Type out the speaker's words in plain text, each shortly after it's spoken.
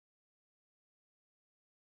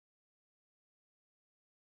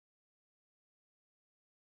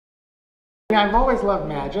Yeah, I've always loved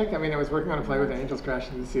magic. I mean, I was working on a play with angels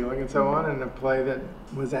crashing through the ceiling and so on, and a play that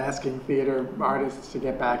was asking theater artists to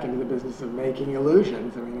get back into the business of making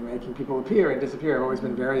illusions. I mean, making people appear and disappear. I've always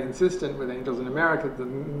been very insistent with Angels in America, the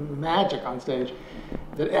magic on stage,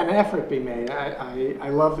 that an effort be made. I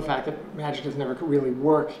love the fact that magic does never really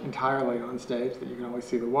work entirely on stage, that you can always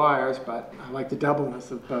see the wires, but I like the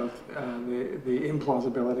doubleness of both the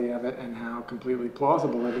implausibility of it and how completely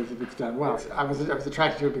plausible it is if it's done well. I was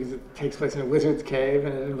attracted to it because it takes place in a wizard's cave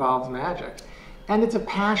and it involves magic. And it's a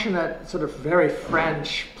passionate, sort of very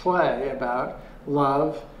French play about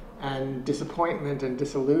love and disappointment and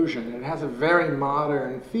disillusion. It has a very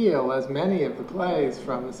modern feel, as many of the plays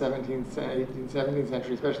from the 17th, 18th, 17th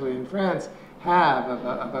century, especially in France, have,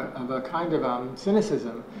 of a kind of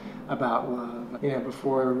cynicism about love. You know,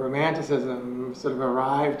 before Romanticism sort of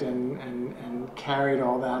arrived and carried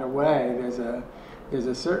all that away, there's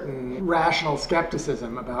a certain rational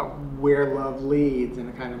skepticism about where love leads, and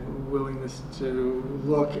a kind of willingness to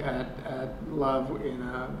look at love in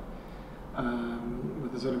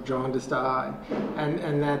with a sort of jaundiced eye,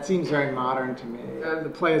 and that seems very modern to me. The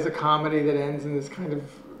play is a comedy that ends in this kind of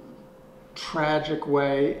tragic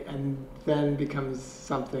way and then becomes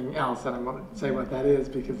something else, and I won't say what that is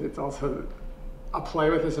because it's also a play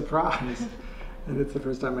with a surprise. And it's the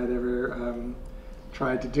first time I'd ever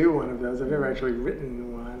tried to do one of those. I've never actually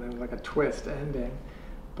written one, like a twist ending,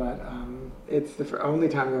 but it's the only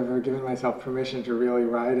time I've ever given myself permission to really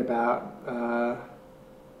write about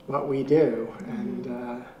what we do,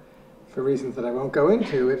 and for reasons that I won't go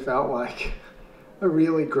into, it felt like a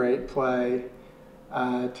really great play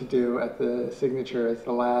to do at the Signature as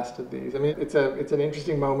the last of these. I mean, it's an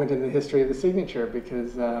interesting moment in the history of the Signature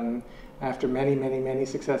because after many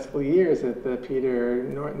successful years at the Peter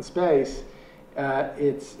Norton Space,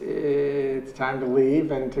 it's time to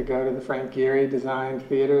leave and to go to the Frank Gehry designed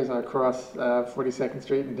theaters across 42nd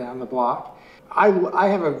Street and down the block. I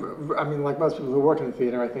mean, like most people who work in the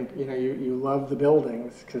theater, I think, you know, you love the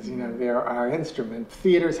buildings because, you know, they're our instrument.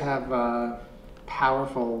 Theaters have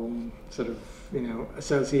powerful sort of, you know,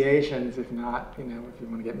 associations, if not, you know, if you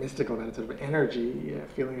want to get mystical about it, sort of energy,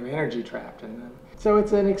 feeling of energy trapped in them. So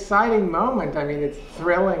it's an exciting moment. I mean, it's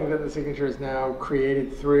thrilling that the Signature is now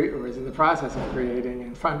created through, or is in the process of creating,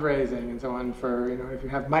 and fundraising and so on for, you know, if you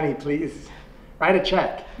have money, please write a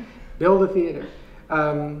check, build a theater.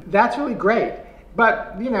 That's really great.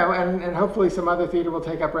 But, you know, and hopefully some other theater will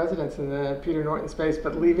take up residence in the Peter Norton Space,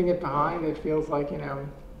 but leaving it behind, it feels like, you know,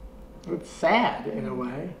 it's sad in a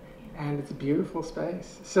way, and it's a beautiful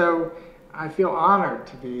space. So I feel honored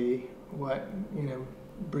to be what, you know,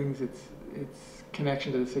 brings its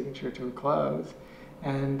connection to the Signature to a close.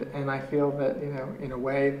 And I feel that, you know, in a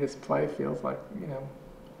way, this play feels like, you know,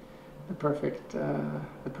 the perfect, of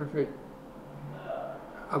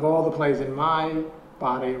all the plays in my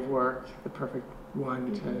body of work, the perfect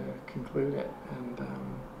one to conclude it. And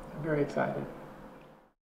I'm very excited.